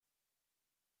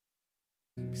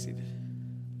seated.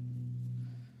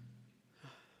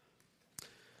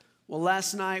 Well,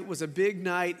 last night was a big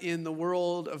night in the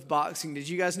world of boxing. Did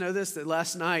you guys know this? That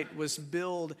last night was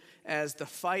billed as the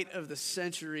fight of the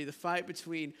century, the fight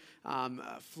between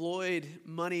Floyd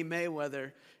Money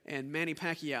Mayweather and Manny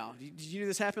Pacquiao. Did you know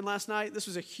this happened last night? This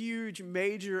was a huge,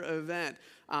 major event.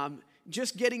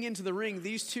 Just getting into the ring,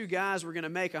 these two guys were going to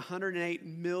make $108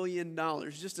 million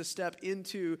just to step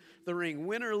into the ring.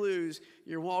 Win or lose,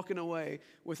 you're walking away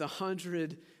with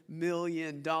 $100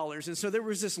 million. And so there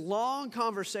was this long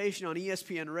conversation on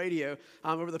ESPN radio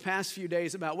over the past few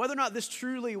days about whether or not this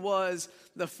truly was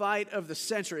the fight of the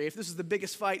century, if this is the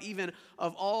biggest fight even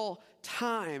of all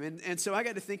time. And so I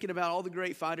got to thinking about all the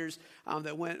great fighters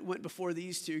that went before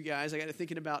these two guys. I got to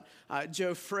thinking about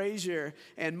Joe Frazier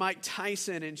and Mike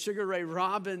Tyson and Sugar Ray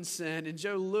Robinson and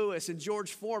Joe Louis and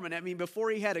George Foreman. I mean,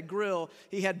 before he had a grill,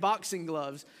 he had boxing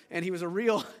gloves, and he was a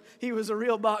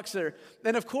real boxer.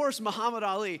 And of course, Muhammad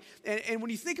Ali. And when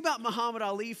you think about Muhammad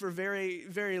Ali for very,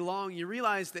 very long, you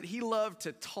realize that he loved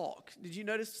to talk. Did you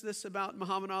notice this about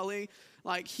Muhammad Ali?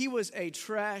 Like, he was a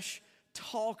trash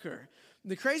talker.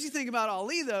 The crazy thing about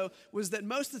Ali, though, was that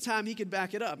most of the time he could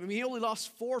back it up. I mean, he only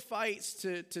lost 4 fights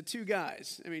to 2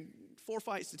 guys. I mean, 4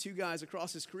 fights to 2 guys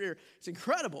across his career. It's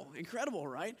incredible,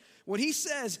 right? When he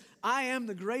says, "I am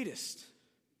the greatest,"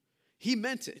 he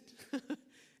meant it.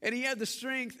 And he had the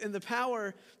strength and the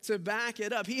power to back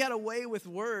it up. He had a way with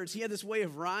words. He had this way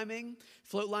of rhyming.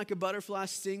 Float like a butterfly,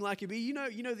 sting like a bee. You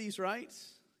know these, right?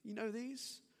 You know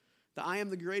these? The "I am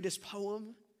the greatest"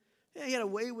 poem. Yeah, he had a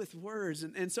way with words.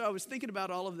 And so I was thinking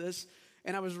about all of this,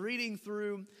 and I was reading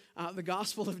through the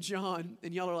Gospel of John,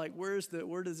 and y'all are like, where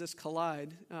does this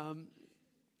collide? I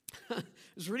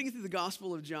was reading through the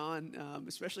Gospel of John,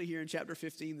 especially here in chapter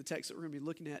 15, the text that we're going to be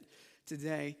looking at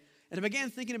today. And I began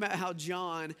thinking about how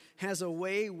John has a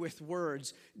way with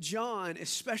words. John,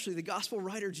 especially the gospel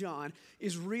writer John,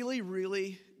 is really,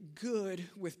 really good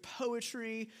with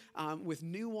poetry, with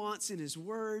nuance in his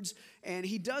words. And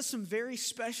he does some very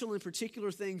special and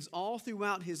particular things all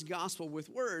throughout his gospel with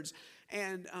words.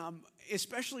 And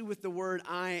especially with the word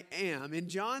 "I am." In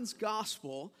John's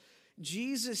gospel,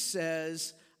 Jesus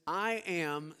says, "I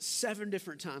am" 7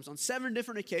 different times. On 7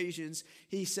 different occasions,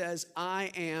 he says,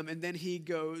 "I am," and then he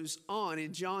goes on.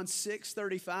 In John 6,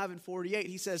 35 and 48,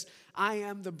 he says, "I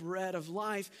am the bread of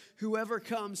life. Whoever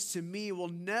comes to me will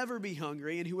never be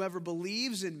hungry, and whoever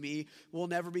believes in me will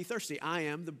never be thirsty. I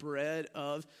am the bread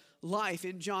of life."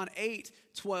 In John 8,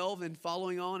 12 and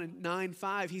following on in 9,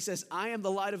 5, he says, "I am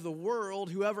the light of the world.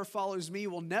 Whoever follows me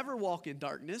will never walk in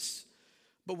darkness,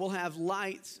 but we'll have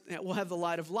light, we'll have the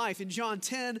light of life." In John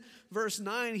 10, verse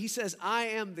 9, he says, "I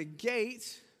am the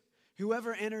gate.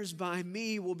 Whoever enters by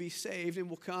me will be saved and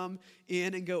will come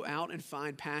in and go out and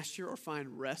find pasture," or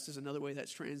find rest is another way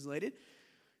that's translated.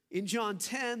 In John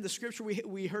 10, the scripture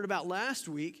we heard about last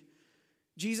week,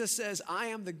 Jesus says, "I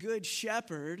am the good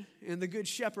shepherd, and the good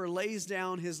shepherd lays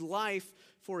down his life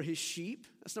for his sheep."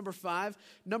 That's number 5.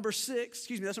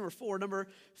 That's number 4. Number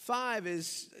 5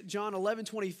 is John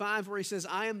 11:25, where he says,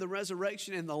 "I am the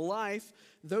resurrection and the life.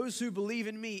 Those who believe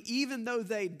in me, even though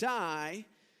they die,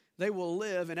 they will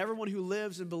live. And everyone who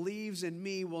lives and believes in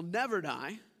me will never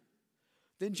die."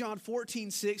 Then John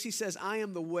 14:6, he says, "I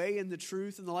am the way and the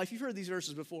truth and the life." You've heard these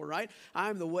verses before, right? "I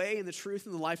am the way and the truth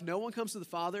and the life. No one comes to the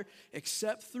Father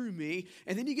except through me."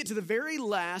 And then you get to the very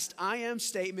last "I am"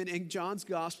 statement in John's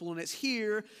gospel, and it's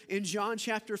here in John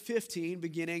chapter 15,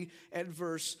 beginning at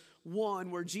verse 1,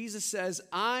 where Jesus says,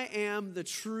 "I am the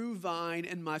true vine,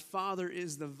 and my Father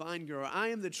is the vine grower." I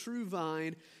am the true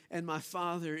vine, and my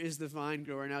Father is the vine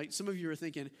grower. Now, some of you are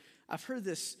thinking, I've heard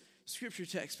this scripture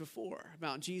text before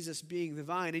about Jesus being the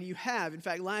vine, and you have. In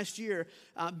fact, last year,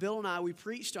 Bill and I, we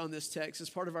preached on this text as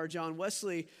part of our John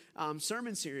Wesley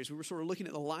sermon series. We were sort of looking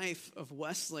at the life of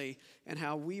Wesley and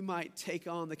how we might take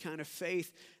on the kind of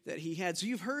faith that he had. So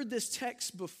you've heard this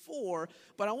text before,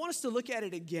 but I want us to look at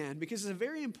it again because it's a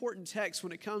very important text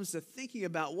when it comes to thinking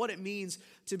about what it means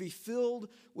to be filled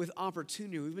with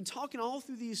opportunity. We've been talking all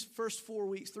through these first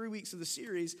 3 weeks of the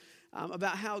series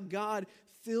about how God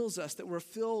fills us, that we're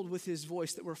filled with his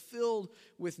voice, that we're filled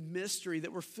with mystery,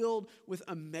 that we're filled with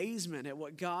amazement at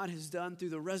what God has done through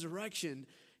the resurrection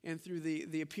and through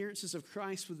the appearances of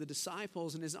Christ with the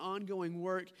disciples and his ongoing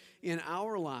work in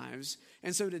our lives.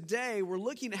 And so today we're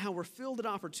looking at how we're filled at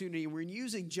opportunity, and we're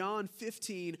using John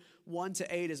 15,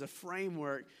 1-8 as a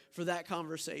framework for that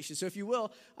conversation. So if you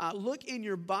will, look in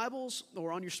your Bibles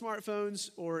or on your smartphones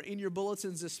or in your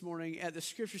bulletins this morning at the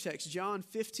scripture text, John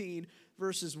 15,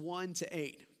 verses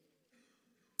 1-8.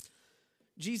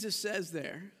 Jesus says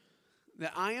there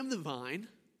that "I am the vine,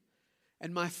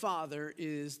 and my Father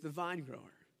is the vine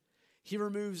grower." He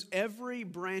removes every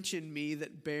branch in me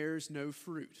that bears no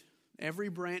fruit. Every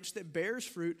branch that bears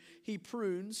fruit, he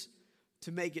prunes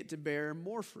to make it to bear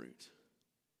more fruit.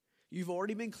 You've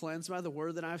already been cleansed by the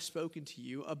word that I've spoken to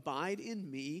you. Abide in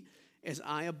me as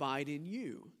I abide in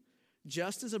you.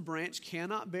 Just as a branch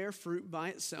cannot bear fruit by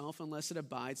itself unless it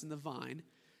abides in the vine,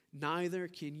 neither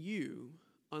can you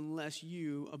unless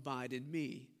you abide in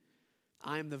me.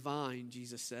 I am the vine,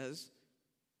 Jesus says.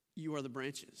 You are the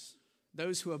branches.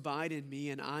 Those who abide in me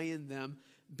and I in them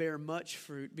bear much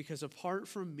fruit, because apart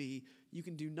from me, you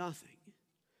can do nothing.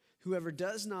 Whoever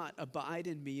does not abide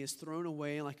in me is thrown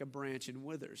away like a branch and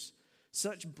withers.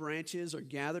 Such branches are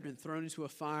gathered and thrown into a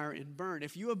fire and burned.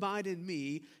 If you abide in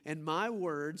me and my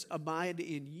words abide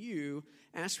in you,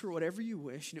 ask for whatever you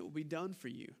wish and it will be done for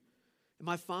you. And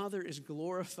my Father is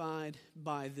glorified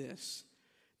by this,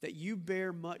 that you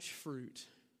bear much fruit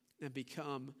and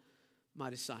become my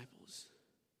disciples.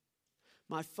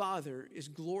 My Father is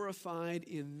glorified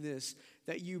in this,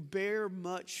 that you bear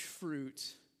much fruit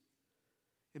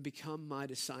and become my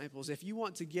disciples. If you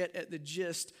want to get at the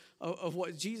gist of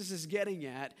what Jesus is getting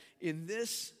at in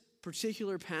this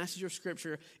particular passage of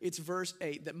Scripture, it's verse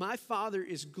 8, that my Father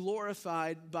is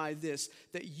glorified by this,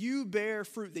 that you bear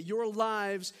fruit, that your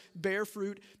lives bear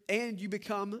fruit, and you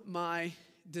become my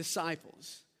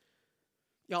disciples.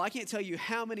 Y'all, I can't tell you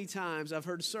how many times I've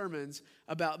heard sermons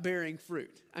about bearing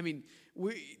fruit. I mean,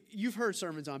 you've heard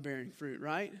sermons on bearing fruit,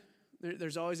 right?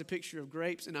 There's always a picture of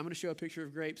grapes, and I'm going to show a picture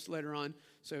of grapes later on.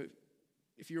 So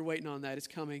if you're waiting on that, it's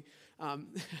coming.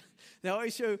 They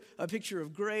always show a picture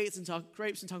of grapes and talk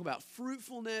about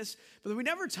fruitfulness, but then we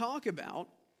never talk about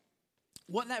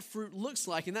what that fruit looks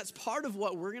like, and that's part of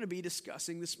what we're going to be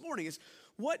discussing this morning. Is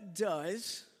what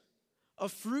does a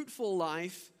fruitful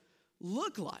life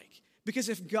look like? Because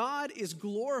if God is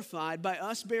glorified by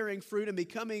us bearing fruit and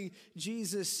becoming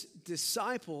Jesus'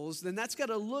 disciples, then that's got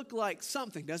to look like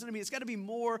something, doesn't it? I mean, it's got to be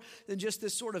more than just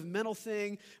this sort of mental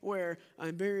thing where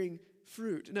I'm bearing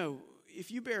fruit. No, if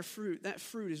you bear fruit, that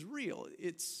fruit is real.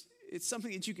 It's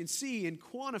something that you can see and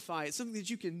quantify. It's something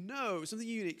that you can know, something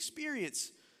you can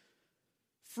experience.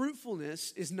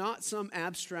 Fruitfulness is not some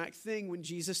abstract thing when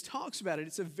Jesus talks about it.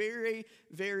 It's a very,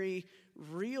 very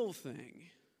real thing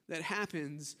that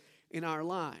happens in our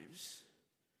lives.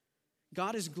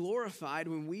 God is glorified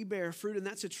when we bear fruit, and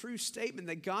that's a true statement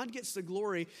that God gets the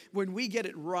glory when we get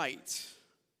it right.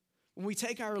 When we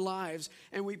take our lives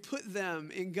and we put them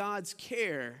in God's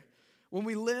care. When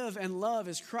we live and love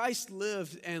as Christ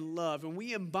lived and loved. When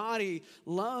we embody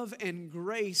love and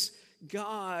grace,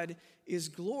 God is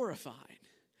glorified.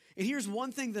 And here's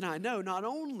one thing that I know. Not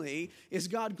only is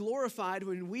God glorified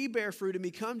when we bear fruit and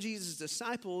become Jesus'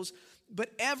 disciples, but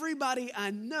everybody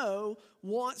I know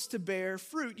wants to bear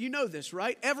fruit. You know this,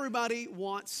 right? Everybody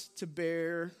wants to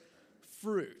bear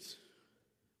fruit.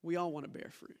 We all want to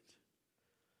bear fruit.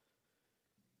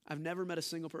 I've never met a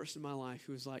single person in my life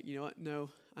who was like, you know what? No,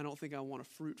 I don't think I want a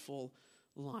fruitful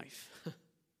life.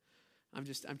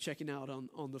 I'm checking out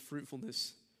on the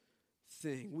fruitfulness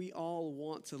thing. We all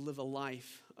want to live a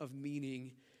life of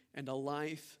meaning and a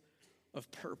life of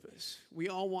purpose. We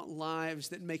all want lives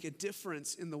that make a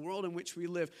difference in the world in which we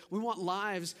live. We want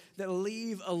lives that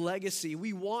leave a legacy.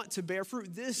 We want to bear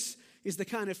fruit. This is the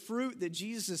kind of fruit that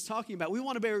Jesus is talking about. We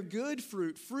want to bear good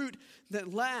fruit, fruit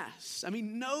that lasts. I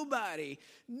mean, nobody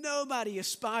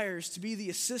aspires to be the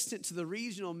assistant to the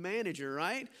regional manager,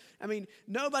 right? I mean,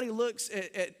 nobody looks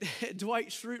at Dwight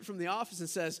Schrute from The Office and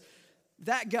says,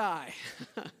 that guy,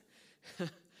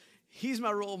 he's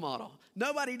my role model.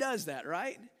 Nobody does that,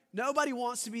 right? Nobody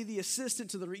wants to be the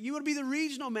assistant to you want to be the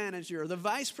regional manager or the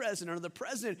vice president or the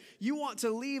president. You want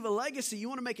to leave a legacy. You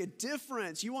want to make a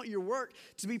difference. You want your work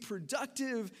to be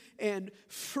productive and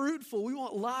fruitful. We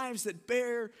want lives that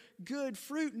bear good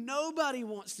fruit. Nobody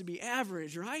wants to be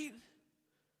average, right?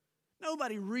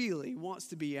 Nobody really wants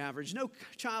to be average. No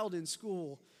child in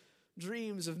school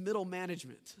dreams of middle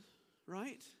management,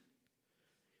 right?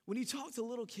 When you talk to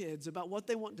little kids about what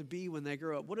they want to be when they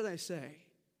grow up, what do they say?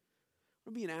 I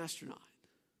want to be an astronaut.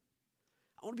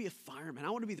 I want to be a fireman.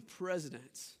 I want to be the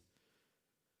president.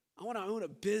 I want to own a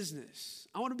business.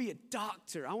 I want to be a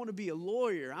doctor. I want to be a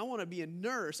lawyer. I want to be a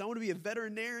nurse. I want to be a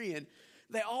veterinarian.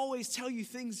 They always tell you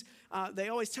things, they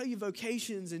always tell you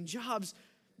vocations and jobs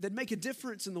that make a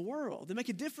difference in the world, that make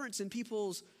a difference in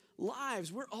people's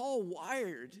lives. We're all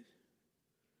wired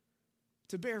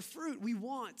to bear fruit. We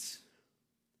want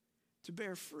to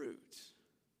bear fruit.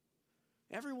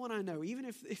 Everyone I know, even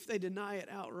if they deny it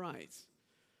outright,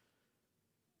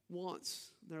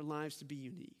 wants their lives to be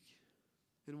unique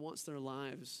and wants their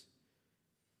lives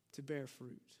to bear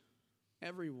fruit.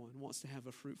 Everyone wants to have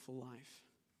a fruitful life.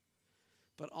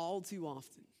 But all too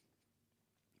often,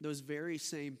 those very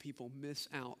same people miss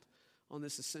out on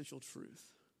this essential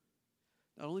truth.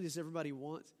 Not only does everybody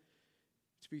want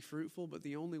to be fruitful, but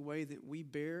the only way that we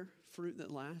bear fruit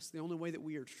that lasts, the only way that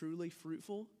we are truly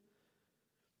fruitful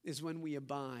is when we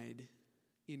abide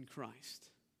in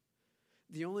Christ.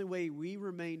 The only way we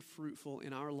remain fruitful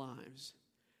in our lives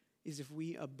is if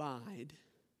we abide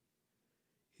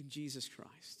in Jesus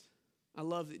Christ. I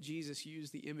love that Jesus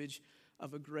used the image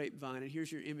of a grapevine, and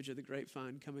here's your image of the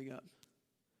grapevine coming up.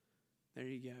 There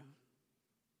you go.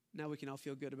 Now we can all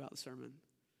feel good about the sermon.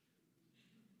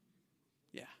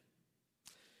 Yeah.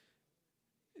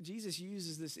 Jesus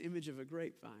uses this image of a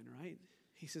grapevine, right?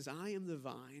 He says, I am the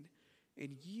vine,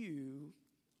 and you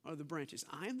are the branches.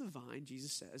 I am the vine,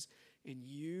 Jesus says, and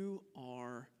you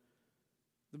are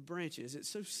the branches. It's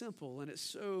so simple and it's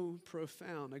so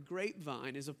profound. A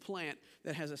grapevine is a plant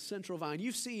that has a central vine.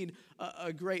 You've seen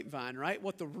a grapevine, right?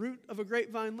 What the root of a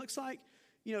grapevine looks like.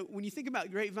 You know, when you think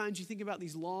about grapevines, you think about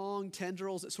these long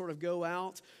tendrils that sort of go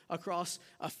out across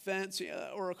a fence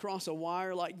or across a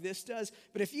wire like this does.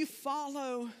 But if you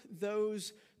follow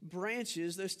those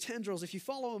branches, those tendrils, if you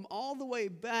follow them all the way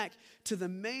back to the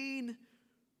main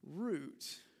root,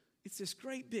 it's this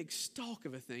great big stalk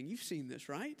of a thing. You've seen this,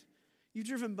 right? You've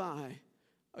driven by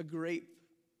a grape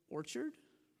orchard,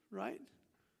 right?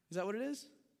 Is that what it is?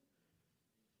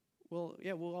 Well,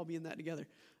 yeah, we'll all be in that together.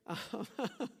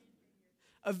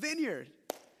 A vineyard.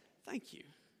 Thank you.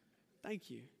 Thank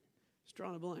you. Just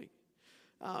drawing a blank.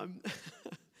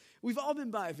 We've all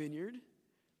been by a vineyard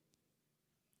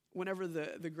whenever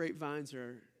the grapevines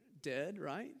are dead,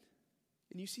 right?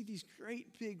 And you see these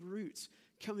great big roots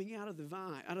coming out of the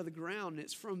vine, out of the ground. And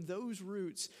it's from those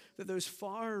roots that those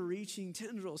far-reaching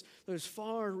tendrils, those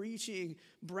far-reaching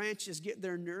branches get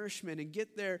their nourishment and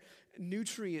get their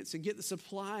nutrients and get the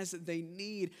supplies that they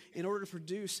need in order to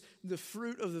produce the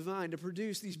fruit of the vine, to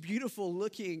produce these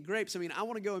beautiful-looking grapes. I mean, I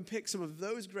want to go and pick some of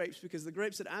those grapes because the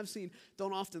grapes that I've seen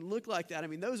don't often look like that. I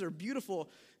mean, those are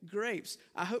beautiful grapes.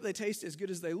 I hope they taste as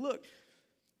good as they look.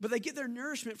 But they get their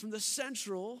nourishment from the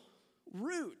central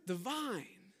root, the vine.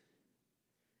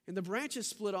 And the branches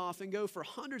split off and go for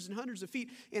hundreds and hundreds of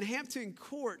feet. In Hampton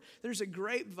Court, there's a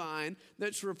grapevine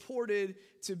that's reported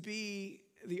to be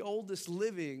the oldest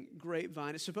living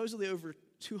grapevine. It's supposedly over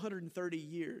 230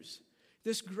 years.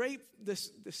 This grapevine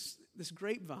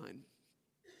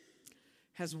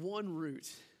has one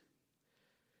root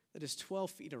that is 12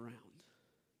 feet around.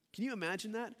 Can you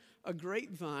imagine that? A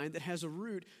grapevine that has a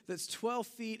root that's 12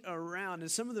 feet around, and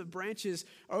some of the branches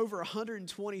are over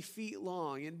 120 feet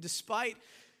long. And despite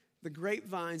the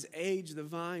grapevine's age, the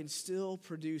vine still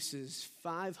produces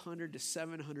 500 to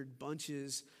 700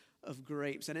 bunches of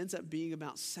grapes. That ends up being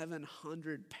about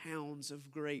 700 pounds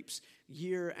of grapes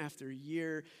year after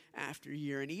year after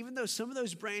year. And even though some of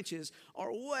those branches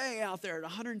are way out there at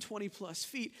 120 plus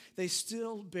feet, they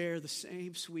still bear the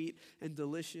same sweet and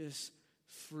delicious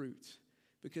fruit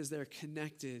because they're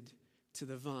connected to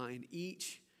the vine.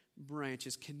 Each branch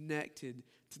is connected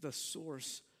to the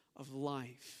source of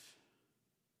life.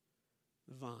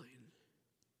 Vine.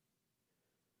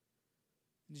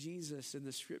 Jesus in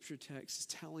the scripture text is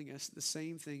telling us the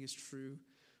same thing is true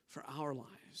for our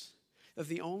lives. That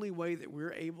the only way that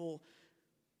we're able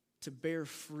to bear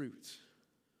fruit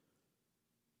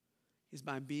is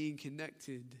by being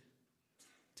connected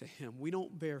to Him. We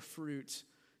don't bear fruit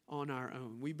on our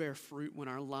own. We bear fruit when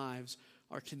our lives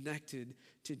are connected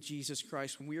to Jesus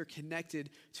Christ. When we are connected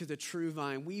to the true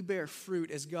vine, we bear fruit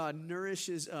as God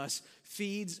nourishes us,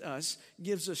 feeds us,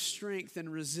 gives us strength and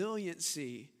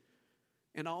resiliency.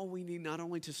 And all we need not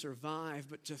only to survive,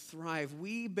 but to thrive.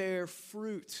 We bear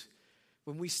fruit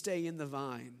when we stay in the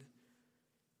vine.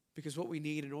 Because what we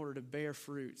need in order to bear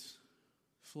fruit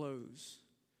flows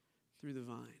through the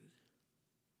vine.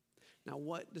 Now,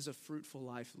 what does a fruitful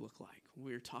life look like?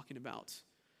 We're talking about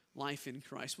life in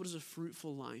Christ. What does a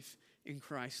fruitful life in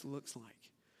Christ looks like?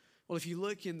 Well, if you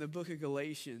look in the book of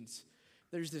Galatians,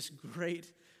 there's this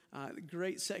great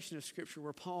section of Scripture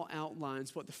where Paul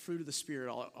outlines what the fruit of the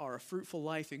Spirit are. A fruitful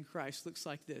life in Christ looks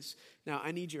like this. Now,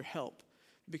 I need your help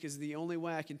because the only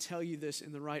way I can tell you this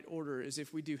in the right order is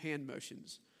if we do hand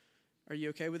motions. Are you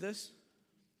okay with this?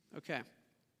 Okay.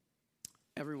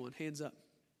 Everyone, hands up.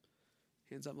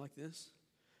 Hands up like this.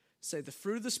 Say, the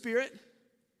fruit of the Spirit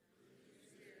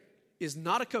is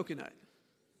not a coconut.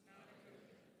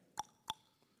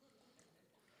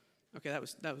 Okay, that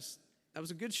was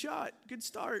a good shot. Good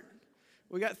start.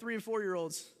 We got 3 and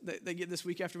 4-year-olds that they get this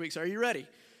week after week. So are you ready?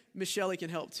 Miss Shelley can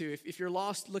help too. If you're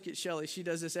lost, look at Shelley. She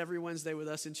does this every Wednesday with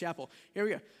us in chapel. Here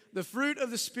we go. The fruit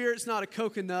of the Spirit's not a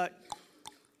coconut.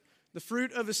 The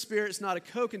fruit of the Spirit's not a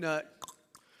coconut.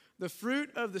 The fruit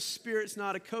of the Spirit's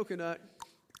not a coconut.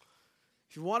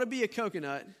 If you want to be a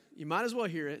coconut, you might as well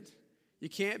hear it. You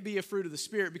can't be a fruit of the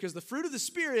Spirit because the fruit of the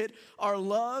Spirit are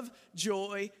love,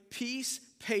 joy, peace,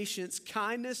 patience,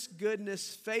 kindness,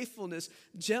 goodness, faithfulness,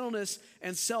 gentleness,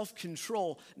 and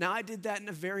self-control. Now, I did that in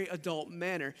a very adult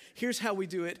manner. Here's how we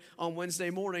do it on Wednesday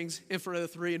mornings in front of the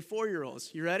 3 and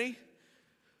 4-year-olds. You ready?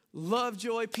 Love,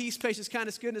 joy, peace, patience,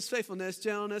 kindness, goodness, faithfulness,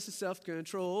 gentleness, and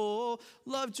self-control.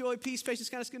 Love, joy, peace, patience,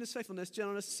 kindness, goodness, faithfulness,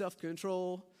 gentleness, and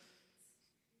self-control.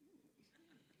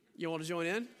 You want to join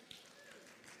in?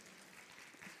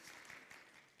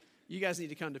 You guys need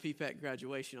to come to PPAC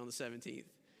graduation on the 17th.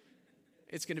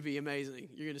 It's going to be amazing.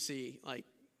 You're going to see like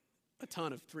a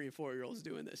ton of 3 and 4-year-olds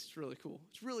doing this. It's really cool.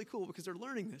 It's really cool because they're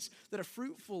learning this, that a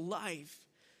fruitful life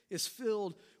is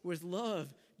filled with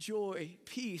love, joy,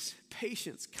 peace,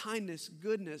 patience, kindness,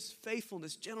 goodness,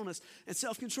 faithfulness, gentleness, and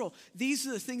self-control. These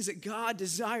are the things that God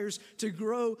desires to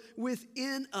grow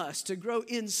within us, to grow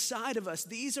inside of us.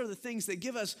 These are the things that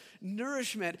give us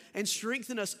nourishment and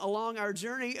strengthen us along our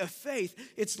journey of faith.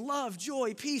 It's love,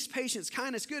 joy, peace, patience,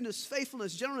 kindness, goodness,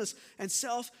 faithfulness, gentleness, and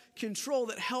self-control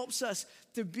that helps us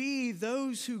to be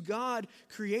those who God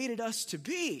created us to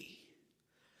be.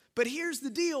 But here's the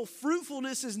deal.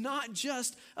 Fruitfulness is not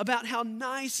just about how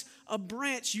nice a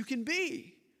branch you can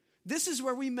be. This is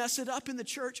where we mess it up in the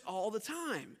church all the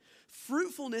time.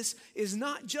 Fruitfulness is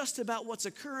not just about what's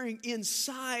occurring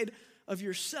inside of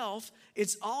yourself.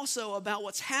 It's also about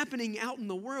what's happening out in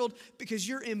the world because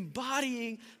you're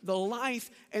embodying the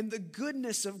life and the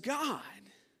goodness of God.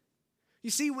 You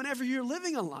see, whenever you're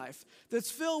living a life that's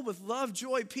filled with love,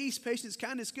 joy, peace, patience,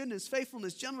 kindness, goodness,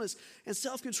 faithfulness, gentleness, and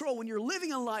self-control, when you're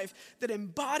living a life that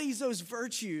embodies those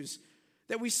virtues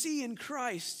that we see in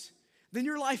Christ, then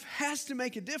your life has to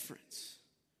make a difference.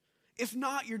 If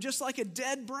not, you're just like a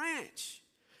dead branch.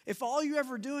 If all you're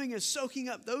ever doing is soaking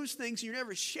up those things and you're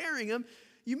never sharing them,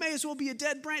 you may as well be a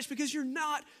dead branch because you're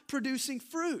not producing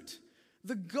fruit.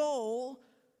 The goal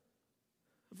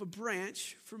of a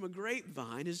branch from a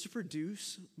grapevine is to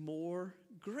produce more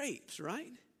grapes,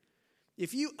 right?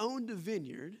 If you owned a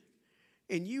vineyard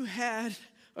and you had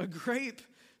a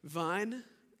grapevine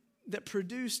that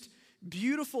produced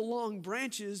beautiful long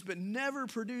branches but never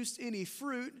produced any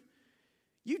fruit,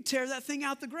 you'd tear that thing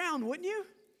out the ground, wouldn't you?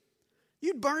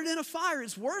 You'd burn it in a fire.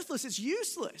 It's worthless. It's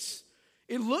useless.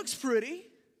 It looks pretty,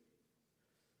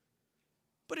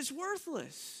 but it's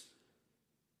worthless.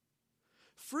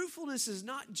 Fruitfulness is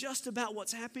not just about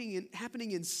what's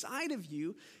happening inside of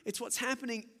you. It's what's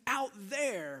happening out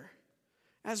there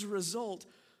as a result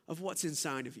of what's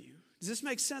inside of you. Does this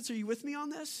make sense? Are you with me on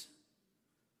this?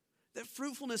 That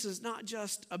fruitfulness is not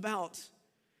just about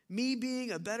me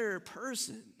being a better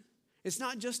person. It's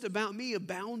not just about me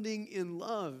abounding in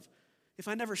love if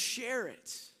I never share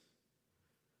it.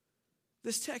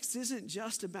 This text isn't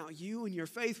just about you and your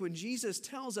faith. When Jesus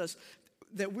tells us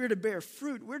that we're to bear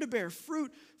fruit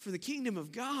for the kingdom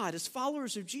of God. As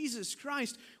followers of Jesus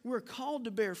Christ, we're called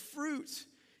to bear fruit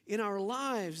in our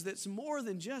lives that's more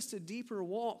than just a deeper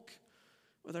walk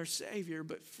with our Savior,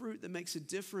 but fruit that makes a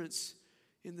difference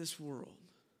in this world.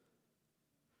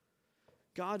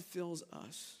 God fills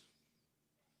us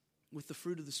with the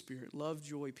fruit of the Spirit, love,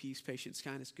 joy, peace, patience,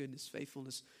 kindness, goodness,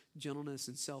 faithfulness, gentleness,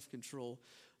 and self-control,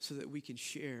 so that we can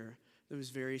share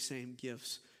those very same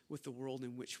gifts with the world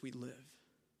in which we live.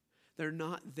 They're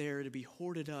not there to be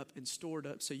hoarded up and stored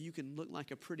up so you can look like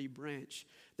a pretty branch.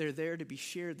 They're there to be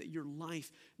shared that your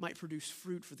life might produce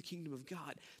fruit for the kingdom of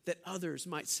God, that others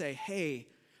might say, hey,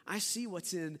 I see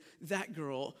what's in that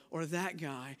girl or that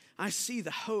guy. I see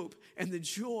the hope and the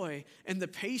joy and the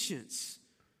patience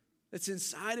that's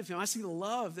inside of him. I see the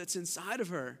love that's inside of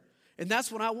her. And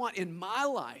that's what I want in my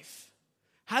life.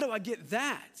 How do I get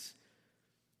that?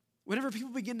 Whenever people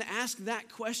begin to ask that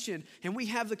question and we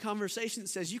have the conversation that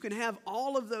says you can have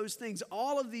all of those things,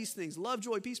 all of these things, love,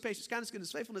 joy, peace, patience, kindness,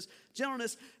 goodness, faithfulness,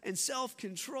 gentleness, and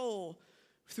self-control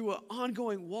through an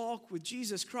ongoing walk with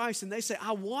Jesus Christ, and they say,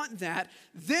 I want that,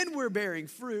 then we're bearing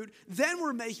fruit, then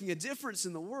we're making a difference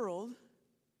in the world.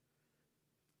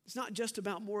 It's not just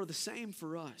about more of the same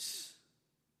for us.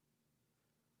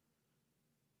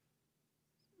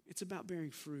 It's about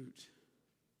bearing fruit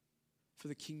for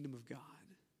the kingdom of God.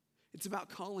 It's about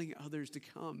calling others to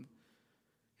come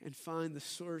and find the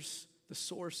source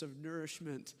of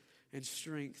nourishment and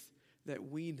strength that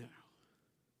we know.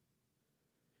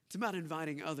 It's about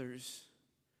inviting others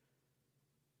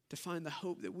to find the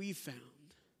hope that we've found,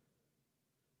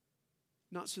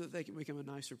 not so that they can become a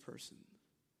nicer person,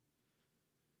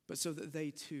 but so that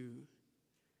they too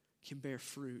can bear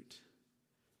fruit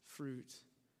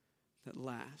that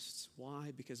lasts.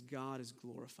 Why? Because God is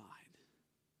glorified.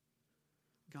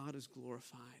 God is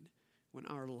glorified when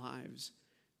our lives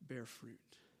bear fruit.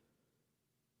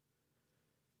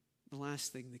 The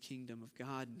last thing the kingdom of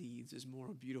God needs is more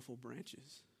beautiful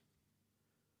branches.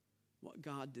 What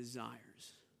God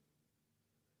desires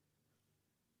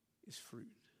is fruit.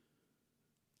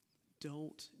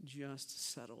 Don't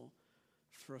just settle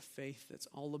for a faith that's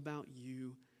all about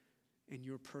you and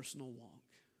your personal walk.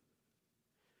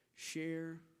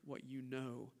 Share what you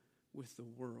know with the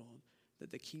world,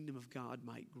 that the kingdom of God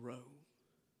might grow,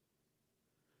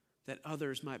 that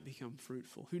others might become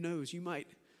fruitful. Who knows, you might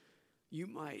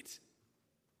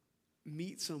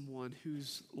meet someone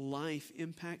whose life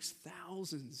impacts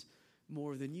thousands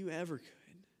more than you ever could.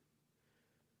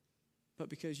 But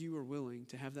because you were willing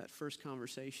to have that first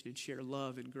conversation and share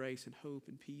love and grace and hope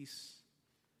and peace,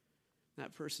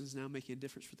 that person's now making a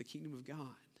difference for the kingdom of God.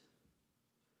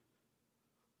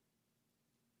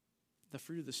 The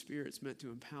fruit of the Spirit is meant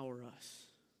to empower us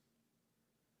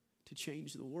to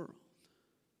change the world.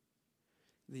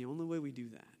 And the only way we do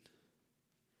that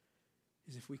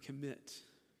is if we commit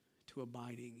to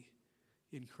abiding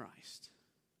in Christ,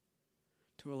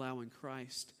 to allowing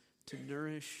Christ to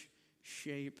nourish,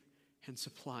 shape, and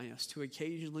supply us, to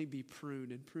occasionally be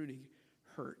pruned, and pruning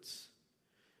hurts.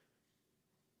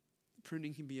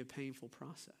 Pruning can be a painful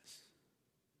process,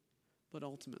 but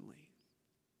ultimately,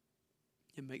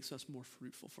 it makes us more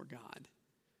fruitful for God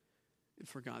and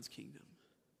for God's kingdom.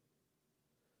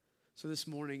 So this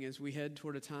morning, as we head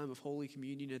toward a time of Holy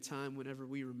Communion, a time whenever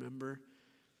we remember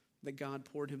that God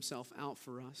poured himself out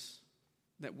for us,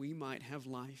 that we might have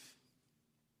life,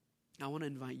 I want to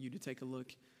invite you to take a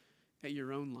look at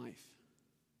your own life.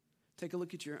 Take a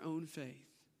look at your own faith.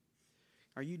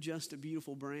 Are you just a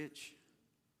beautiful branch,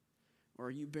 or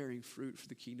are you bearing fruit for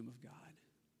the kingdom of God?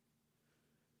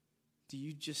 Do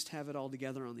you just have it all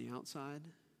together on the outside,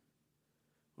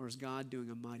 or is God doing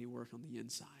a mighty work on the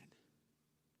inside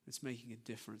that's making a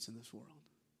difference in this world?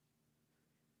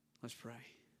 Let's pray.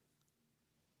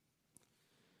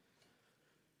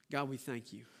 God, we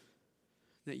thank you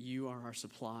that you are our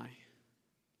supply,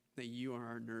 that you are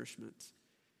our nourishment,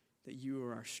 that you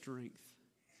are our strength,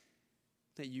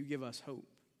 that you give us hope.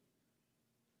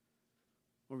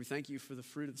 Lord, we thank you for the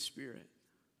fruit of the Spirit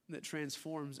that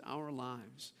transforms our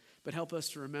lives. But help us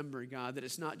to remember, God, that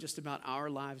it's not just about our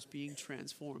lives being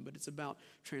transformed, but it's about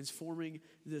transforming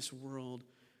this world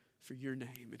for your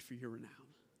name and for your renown.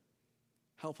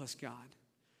 Help us, God,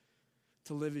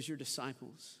 to live as your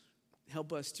disciples.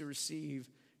 Help us to receive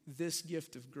this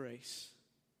gift of grace,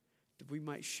 that we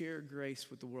might share grace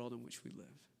with the world in which we live.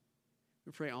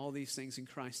 We pray all these things in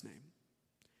Christ's name.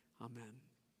 Amen.